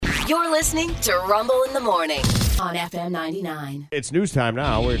You're listening to Rumble in the Morning on FM 99. It's news time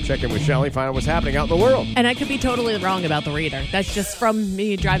now. We're checking with Shelley, finding out what's happening out in the world. And I could be totally wrong about the reader. That's just from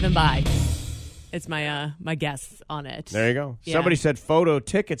me driving by. It's my my guess on it. There you go. Yeah. Somebody said photo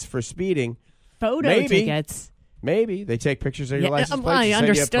tickets for speeding. Photo tickets. Maybe. They take pictures of your license plates. I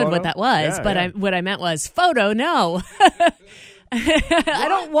understood what that was, but what I meant was photo, no. I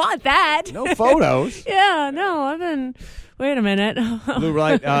don't want that. No photos. Yeah, no, wait a minute. Blue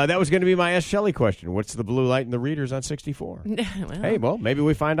light. That was going to be my Ask Shelley question. What's the blue light in the readers on 64? Well, maybe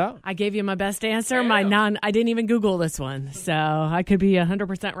we find out. I gave you my best answer. I didn't even Google this one, so I could be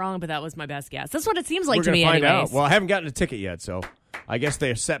 100% wrong, but that was my best guess. That's what it seems like to me anyways. Out. Well, I haven't gotten a ticket yet, so I guess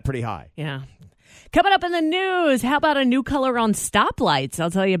they're set pretty high. Yeah. Coming up in the news, how about a new color on stoplights?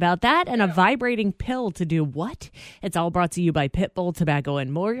 I'll tell you about that. And a vibrating pill to do what? It's all brought to you by Pitbull Tobacco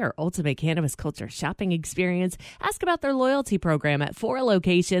and More, your ultimate cannabis culture shopping experience. Ask about their loyalty program at 4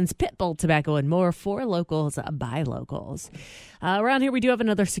 locations. Pitbull Tobacco and More, 4 locals by locals. Around here, we do have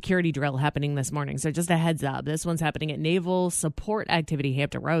another security drill happening this morning, so just a heads up. This one's happening at Naval Support Activity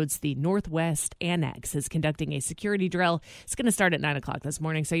Hampton Roads. The Northwest Annex is conducting a security drill. It's going to start at 9 o'clock this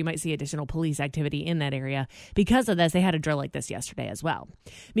morning, so you might see additional police activity in that area. Because of this, they had a drill like this yesterday as well.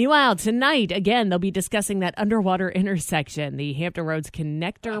 Meanwhile, tonight, again, they'll be discussing that underwater intersection, the Hampton Roads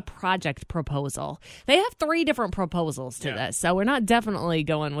Connector Project proposal. They have 3 different proposals to this, so we're not definitely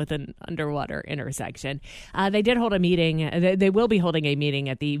going with an underwater intersection. They did hold a meeting. They will be holding a meeting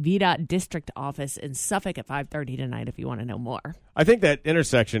at the VDOT district office in Suffolk at 5:30 tonight if you want to know more. I think that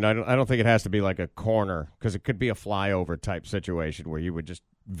intersection, I don't think it has to be like a corner, because it could be a flyover type situation where you would just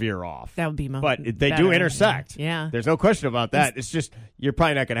veer off. That would be But they do intersect. Yeah. There's no question about that. It's just you're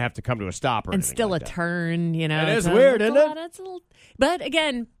probably not going to have to come to a stop or and anything still like a that. turn, you know. It is weird, isn't it? But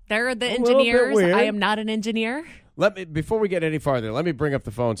again, they're the A little bit engineers. weird. I am not an engineer. Before we get any farther, let me bring up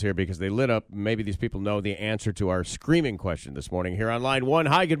the phones here because they lit up. Maybe these people know the answer to our screaming question this morning here on line 1.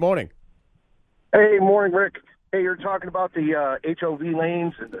 Hi, good morning. Hey, morning, Rick. Hey, you're talking about the HOV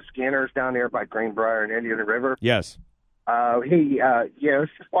lanes and the scanners down there by Greenbrier and Indian River. Yes. I was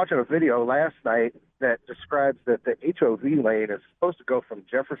just watching a video last night that describes that the HOV lane is supposed to go from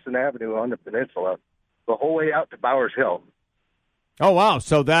Jefferson Avenue on the peninsula the whole way out to Bowers Hill. Oh, wow.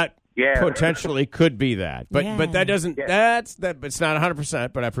 So that potentially could be that. But that doesn't, it's not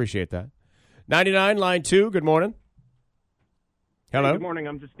 100%, but I appreciate that. 99, line 2, good morning. Hello. Hey, good morning.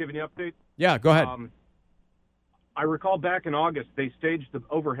 I'm just giving you an update. Yeah, go ahead. I recall back in August, they staged the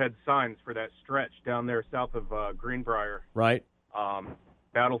overhead signs for that stretch down there south of Greenbrier. Right.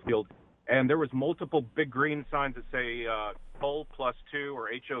 Battlefield. And there was multiple big green signs that say toll +2 or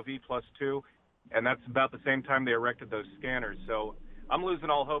HOV +2. And that's about the same time they erected those scanners. So I'm losing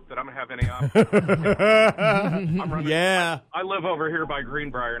all hope that I'm going to have any options. Yeah. I live over here by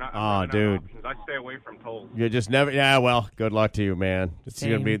Greenbrier, and I'm running out of options. I stay away from tolls. You just never. Yeah, well, good luck to you, man. It's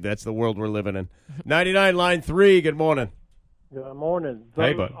going to be. That's the world we're living in. 99, line 3. Good morning. Good morning.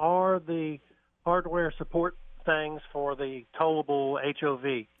 Hey, Those bud. are the hardware support things for the tollable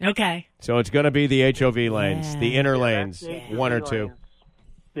HOV. Okay. So it's going to be the HOV lanes, the inner lanes, that's the 1 or HOV 2. lanes.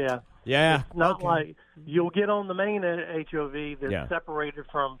 Yeah. Yeah. It's not like you'll get on the main HOV that's Yeah. separated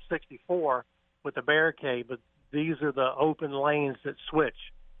from 64 with a barricade, but these are the open lanes that switch.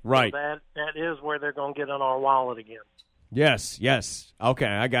 Right. So that is where they're going to get on our wallet again. Yes. Okay,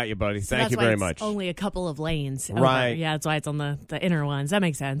 I got you, buddy. So Thank that's you why very it's much. only a couple of lanes. Over. Right. Yeah, that's why it's on the inner ones. That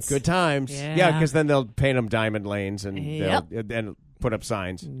makes sense. Good times. Yeah. Because then they'll paint them diamond lanes and Yep. they'll put up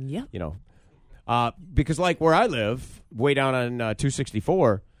signs. Yep. You know, because like where I live, way down on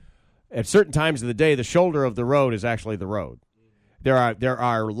 264, at certain times of the day, the shoulder of the road is actually the road. There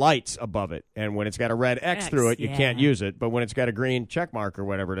are lights above it, and when it's got a red X through it, you can't use it. But when it's got a green check mark or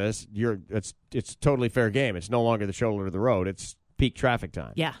whatever it is, it's totally fair game. It's no longer the shoulder of the road. It's peak traffic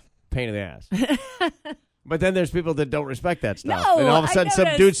time. Yeah. Pain in the ass. But then there's people that don't respect that stuff. No, and all of a I sudden, some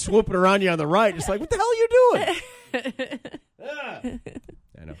noticed. dude's swooping around you on the right. It's like, what the hell are you doing?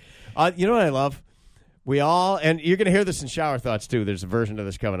 I know. You know what I love? We all, and you're going to hear this in Shower Thoughts, too. There's a version of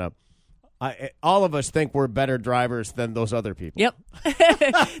this coming up. All of us think we're better drivers than those other people. Yep.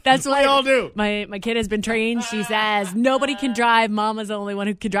 That's what we all do. My kid has been trained. She says, nobody can drive. Mama's the only one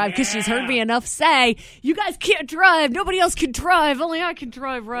who can drive because she's heard me enough say, you guys can't drive. Nobody else can drive. Only I can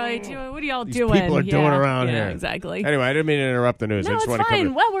drive, right? You know, what are y'all These doing? people are doing around here. Exactly. Anyway, I didn't mean to interrupt the news. I No, just it's want to fine.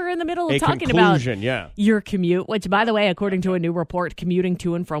 come Well, we're in the middle of a talking conclusion, about your commute, which, by the way, according to a new report, commuting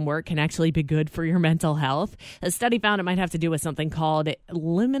to and from work can actually be good for your mental health. A study found it might have to do with something called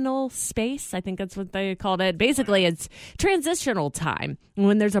liminal space. space. I think that's what they called it. Basically, it's transitional time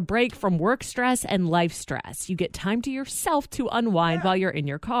when there's a break from work stress and life stress. You get time to yourself to unwind while you're in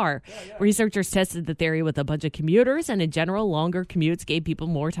your car. Researchers tested the theory with a bunch of commuters, and in general, longer commutes gave people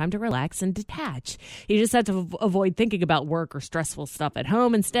more time to relax and detach. You just have to avoid thinking about work or stressful stuff at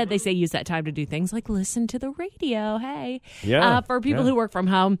home. Instead, they say use that time to do things like listen to the radio. Hey. For people who work from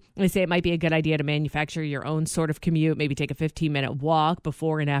home, they say it might be a good idea to manufacture your own sort of commute, maybe take a 15-minute walk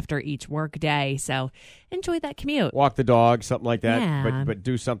before and after each work day. So enjoy that commute. Walk the dog, something like that, Yeah. but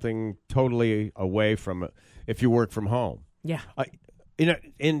do something totally away from it if you work from home. Yeah.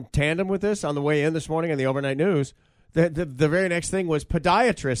 In tandem with this, on the way in this morning on the overnight news, the very next thing was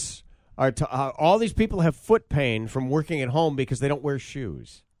podiatrists all these people have foot pain from working at home because they don't wear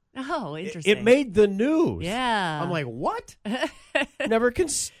shoes. Oh, interesting. It made the news. Yeah. I'm like, what? Never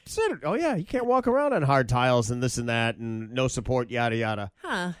considered. Oh, yeah, you can't walk around on hard tiles and this and that and no support, yada, yada.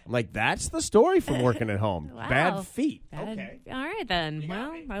 Huh. I'm like, that's the story from working at home. Wow. Bad feet. Bad- Okay. All right, then.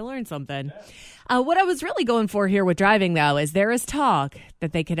 Well, I learned something. What I was really going for here with driving, though, is there is talk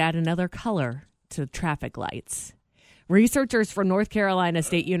that they could add another color to traffic lights. Researchers from North Carolina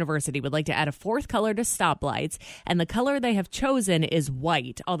State University would like to add a fourth color to stoplights, and the color they have chosen is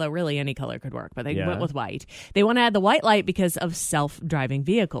white, although really any color could work, but they went with white. They want to add the white light because of self-driving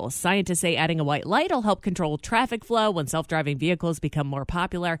vehicles. Scientists say adding a white light will help control traffic flow when self-driving vehicles become more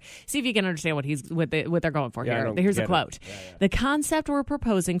popular. See if you can understand what they're going for here. Here's a quote. The concept we're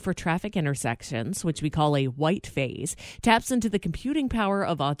proposing for traffic intersections, which we call a white phase, taps into the computing power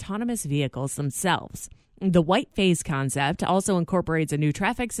of autonomous vehicles themselves. The white phase concept also incorporates a new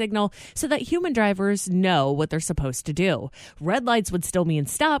traffic signal so that human drivers know what they're supposed to do. Red lights would still mean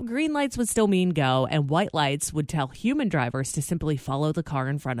stop, green lights would still mean go, and white lights would tell human drivers to simply follow the car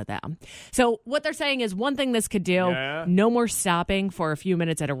in front of them. So what they're saying is one thing this could do, no more stopping for a few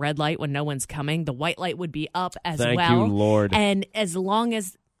minutes at a red light when no one's coming. The white light would be up as well. Thank you, Lord. And as long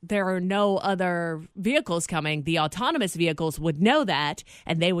as there are no other vehicles coming, the autonomous vehicles would know that,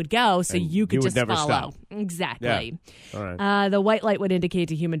 and they would go, so you could just never follow. Stop. Exactly. Yeah. All right. The white light would indicate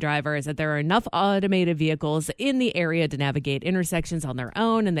to human drivers that there are enough automated vehicles in the area to navigate intersections on their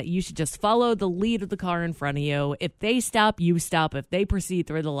own, and that you should just follow the lead of the car in front of you. If they stop, you stop. If they proceed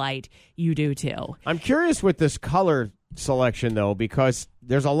through the light, you do too. I'm curious with this color selection, though, because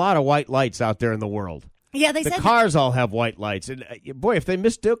there's a lot of white lights out there in the world. Yeah, they the said cars all have white lights, and boy, if they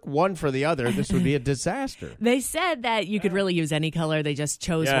mistook one for the other, this would be a disaster. They said that you could really use any color. They just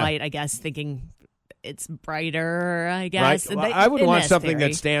chose white, I guess, thinking it's brighter, I guess. Right. Well, I would want something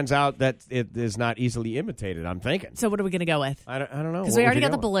that stands out that it is not easily imitated, I'm thinking. So what are we going to go with? I don't know. Because we already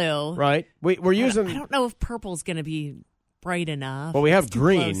got the blue. Right. We're using... I don't know if purple's going to be bright enough. Well, we have it's too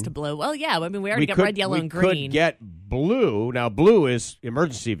green. Close to blue. Well, yeah. I mean, we already got red, yellow, and green. We could get blue. Now, blue is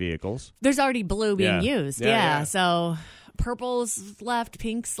emergency vehicles. There's already blue being used. Yeah. So purple's left,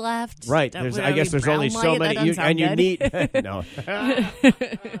 pink's left. Right. I guess there's only so many. You need... No.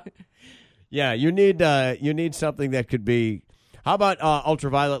 Yeah, you need something that could be... How about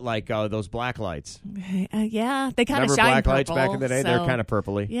ultraviolet, like those black lights? Yeah, they kind of Remember shine black purple, lights back in the day? So, they're kind of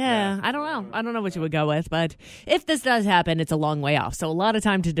purpley. Yeah, I don't know. I don't know what you would go with, but if this does happen, it's a long way off. So a lot of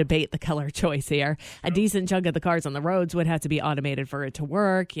time to debate the color choice here. A decent chunk of the cars on the roads would have to be automated for it to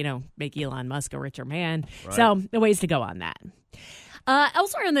work, make Elon Musk a richer man. Right. So the ways to go on that.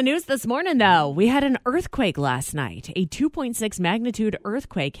 Elsewhere in the news this morning, though, we had an earthquake last night. A 2.6 magnitude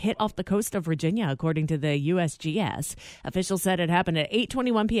earthquake hit off the coast of Virginia, according to the USGS. Officials said it happened at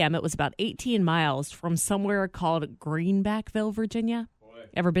 8:21 p.m. It was about 18 miles from somewhere called Greenbackville, Virginia.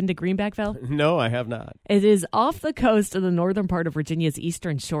 Ever been to Greenbackville? No, I have not. It is off the coast of the northern part of Virginia's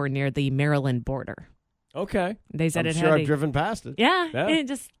eastern shore near the Maryland border. Okay. They said I'm sure I've driven past it. Yeah.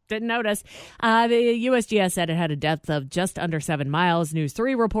 Just didn't notice. The USGS said it had a depth of just under 7 miles. News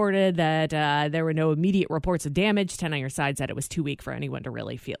 3 reported that there were no immediate reports of damage. 10 on your side said it was too weak for anyone to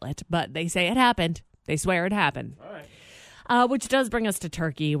really feel it. But they say it happened. They swear it happened. All right. Which does bring us to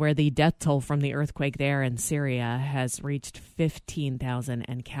Turkey, where the death toll from the earthquake there in Syria has reached 15,000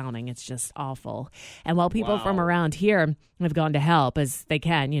 and counting. It's just awful. And while people from around here have gone to help as they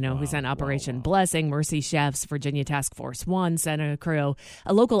can, we sent Operation Blessing, Mercy Chefs, Virginia Task Force 1 sent a crew.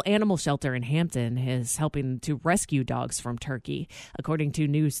 A local animal shelter in Hampton is helping to rescue dogs from Turkey. According to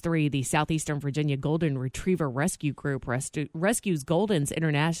News 3, the Southeastern Virginia Golden Retriever Rescue Group rescues Goldens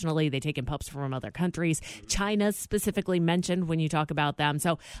internationally. They take in pups from other countries. China specifically mentioned mentioned when you talk about them.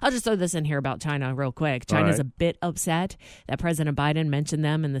 So I'll just throw this in here about China real quick. China's a bit upset that President Biden mentioned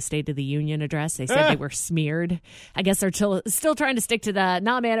them in the State of the Union address. They said they were smeared. I guess they're still trying to stick to the,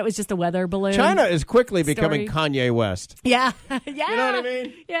 nah, man, it was just a weather balloon. China is quickly becoming Kanye West. Yeah. Yeah. You know what I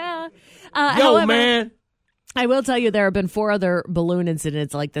mean? Yeah. Yo, man. I will tell you there have been 4 other balloon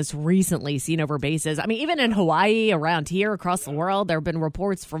incidents like this recently seen over bases. I mean, even in Hawaii, around here, across the world, there have been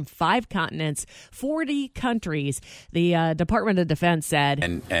reports from 5 continents, 40 countries. The Department of Defense said.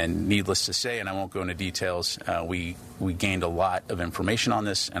 And needless to say, and I won't go into details, we gained a lot of information on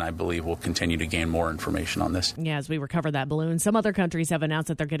this, and I believe we'll continue to gain more information on this. Yeah, as we recover that balloon, some other countries have announced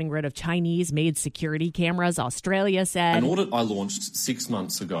that they're getting rid of Chinese-made security cameras. Australia said. An audit I launched 6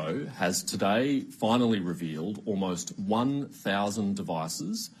 months ago has today finally revealed almost 1,000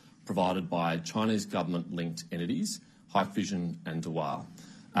 devices provided by Chinese government-linked entities, Hikvision and Dahua.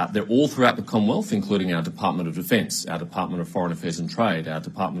 They're all throughout the Commonwealth, including our Department of Defence, our Department of Foreign Affairs and Trade, our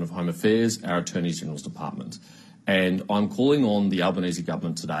Department of Home Affairs, our Attorney General's Department. And I'm calling on the Albanese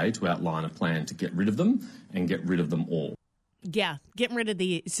government today to outline a plan to get rid of them and get rid of them all. Yeah, getting rid of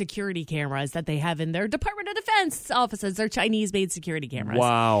the security cameras that they have in their Department of Defense offices. They're Chinese-made security cameras.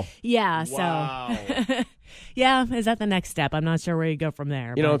 Wow. Yeah, wow. So... yeah, is that the next step? I'm not sure where you go from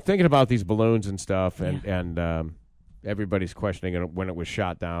there. You know, thinking about these balloons and stuff, and everybody's questioning it when it was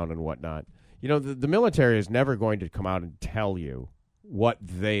shot down and whatnot. You know, the military is never going to come out and tell you what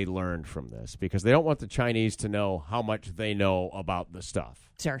they learned from this because they don't want the Chinese to know how much they know about the stuff.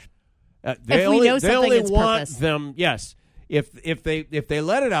 Sure. They if only, we know they something, only it's want purpose. them. Yes. If they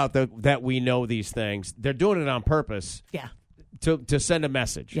let it out that we know these things, they're doing it on purpose. Yeah. To send a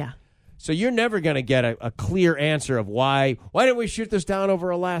message. Yeah. So you're never going to get a clear answer of why didn't we shoot this down over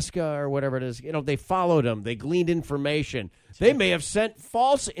Alaska or whatever it is. You know, they followed them. They gleaned information. They may have sent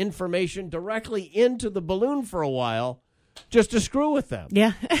false information directly into the balloon for a while just to screw with them.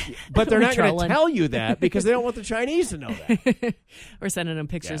 Yeah. But they're not going to tell you that because they don't want the Chinese to know that. We're sending them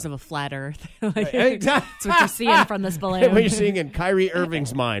pictures of a flat Earth. Like, exactly. That's what you're seeing from this balloon. What you're seeing in Kyrie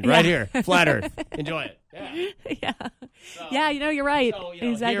Irving's mind right here. Flat Earth. Enjoy it. Yeah. Yeah. Yeah, you know, you're right. So,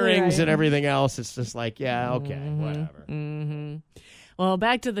 exactly hearings right. and everything else, it's just like, yeah, okay, whatever. Mm-hmm. Well,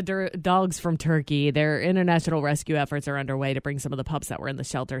 back to the dogs from Turkey. Their international rescue efforts are underway to bring some of the pups that were in the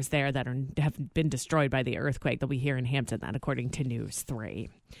shelters there that have been destroyed by the earthquake. They'll be here in Hampton, that according to News 3.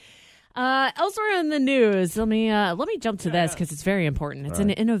 Elsewhere in the news, let me jump to this because it's very important. It's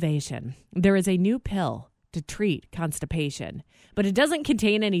an innovation. There is a new pill to treat constipation, but it doesn't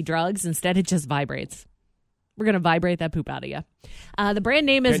contain any drugs. Instead, it just vibrates. We're going to vibrate that poop out of you. The brand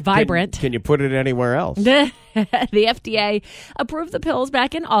name is Vibrant. Can you put it anywhere else? The FDA approved the pills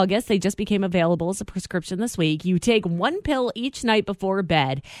back in August. They just became available as a prescription this week. You take 1 pill each night before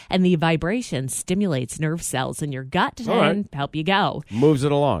bed, and the vibration stimulates nerve cells in your gut and help you go. Moves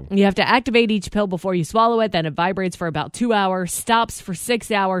it along. You have to activate each pill before you swallow it. Then it vibrates for about 2 hours, stops for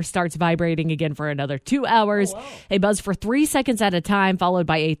 6 hours, starts vibrating again for another 2 hours. They buzz for 3 seconds at a time, followed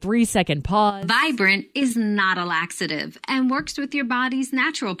by a 3-second pause. Vibrant is not a laxative and works with your body's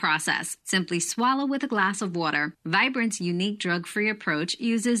natural process. Simply swallow with a glass of water. Vibrant's unique drug-free approach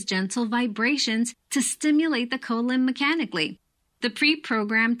uses gentle vibrations to stimulate the colon mechanically. The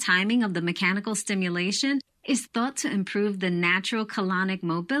pre-programmed timing of the mechanical stimulation is thought to improve the natural colonic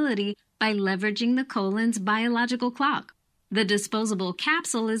mobility by leveraging the colon's biological clock. The disposable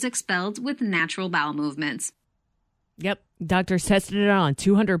capsule is expelled with natural bowel movements. Yep. Doctors tested it on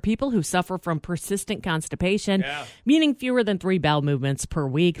 200 people who suffer from persistent constipation, meaning fewer than 3 bowel movements per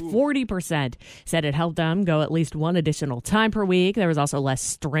week. 40% said it helped them go at least 1 additional time per week. There was also less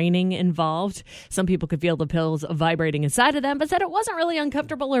straining involved. Some people could feel the pills vibrating inside of them, but said it wasn't really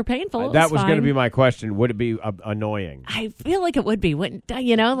uncomfortable or painful. That was going to be my question. Would it be annoying? I feel like it would be, wouldn't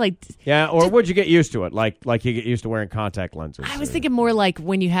you know? Like, yeah, or would you get used to it? Like you get used to wearing contact lenses? I was thinking more like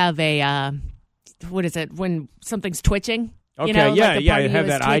when you have a... what is it, when something's twitching? Okay, you know, yeah, like you have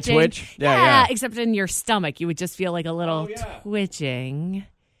that eye twitch. Yeah, except in your stomach. You would just feel like a little twitching.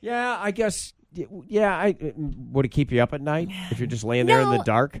 Yeah, I guess, would it keep you up at night if you're just laying there in the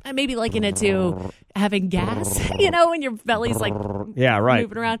dark? I maybe liken it to having gas, you know, when your belly's like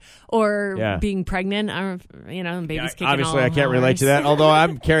moving around, or being pregnant, or, you know, and baby's kicking obviously, all I can't hours. relate to that, although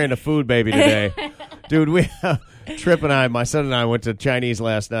I'm carrying a food baby today. Dude, Tripp and I, my son and I, went to Chinese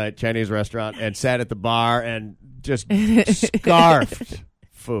last night, Chinese restaurant, and sat at the bar and just scarfed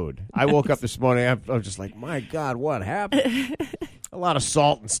food. I woke up this morning, I was just like, my God, what happened? A lot of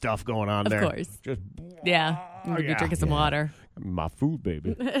salt and stuff going on there. Of course. Maybe drinking some water. My food,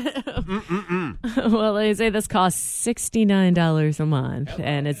 baby. Well, they say this costs $69 a month,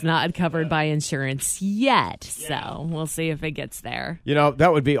 and it's not covered by insurance yet. So we'll see if it gets there. You know,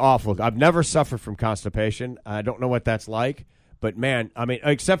 that would be awful. I've never suffered from constipation. I don't know what that's like. But, man, I mean,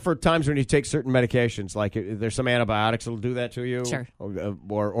 except for times when you take certain medications, like there's some antibiotics that will do that to you. Sure.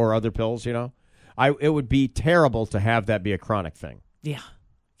 Or other pills, you know. It would be terrible to have that be a chronic thing. Yeah.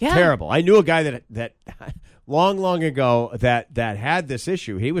 Terrible. I knew a guy that long ago that had this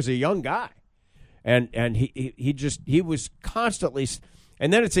issue. He was a young guy, and he was constantly,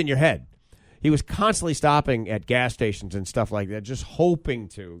 and then it's in your head. He was constantly stopping at gas stations and stuff like that, just hoping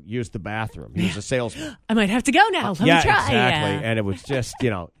to use the bathroom. He was a salesman. I might have to go now. Let me try. Exactly. Yeah. And it was just,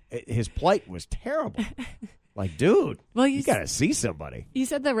 his plight was terrible. Like, dude, well, you got to see somebody. You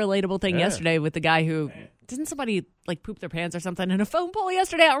said the relatable thing yesterday with the guy who didn't somebody like poop their pants or something in a phone poll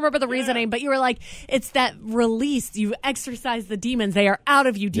yesterday? I don't remember the reasoning, but you were like, it's that release. You exorcise the demons. They are out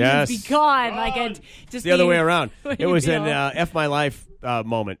of you. Demons be gone. Like it just the other way around. It was an F my life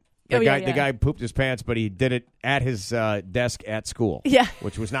moment. The guy pooped his pants, but he did it at his desk at school. Yeah,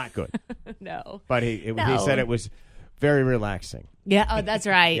 which was not good. No, but he said it was very relaxing. Yeah, oh, that's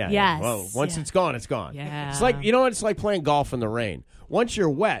right. Yes. Well, once it's gone, it's gone. Yeah. It's like, it's like playing golf in the rain. Once you're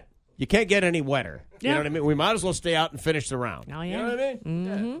wet, you can't get any wetter. You know what I mean? We might as well stay out and finish the round. Oh, yeah. You know what I mean?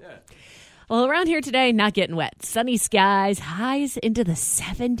 Mm-hmm. Yeah. Well, around here today, not getting wet. Sunny skies, highs into the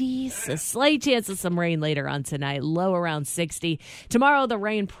 70s. A slight chance of some rain later on tonight, low around 60. Tomorrow, the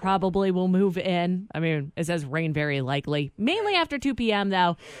rain probably will move in. I mean, it says rain very likely. Mainly after 2 p.m.,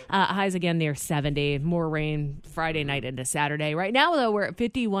 though. Highs again near 70. More rain Friday night into Saturday. Right now, though, we're at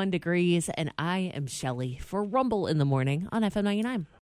 51 degrees, and I am Shelly for Rumble in the Morning on FM 99.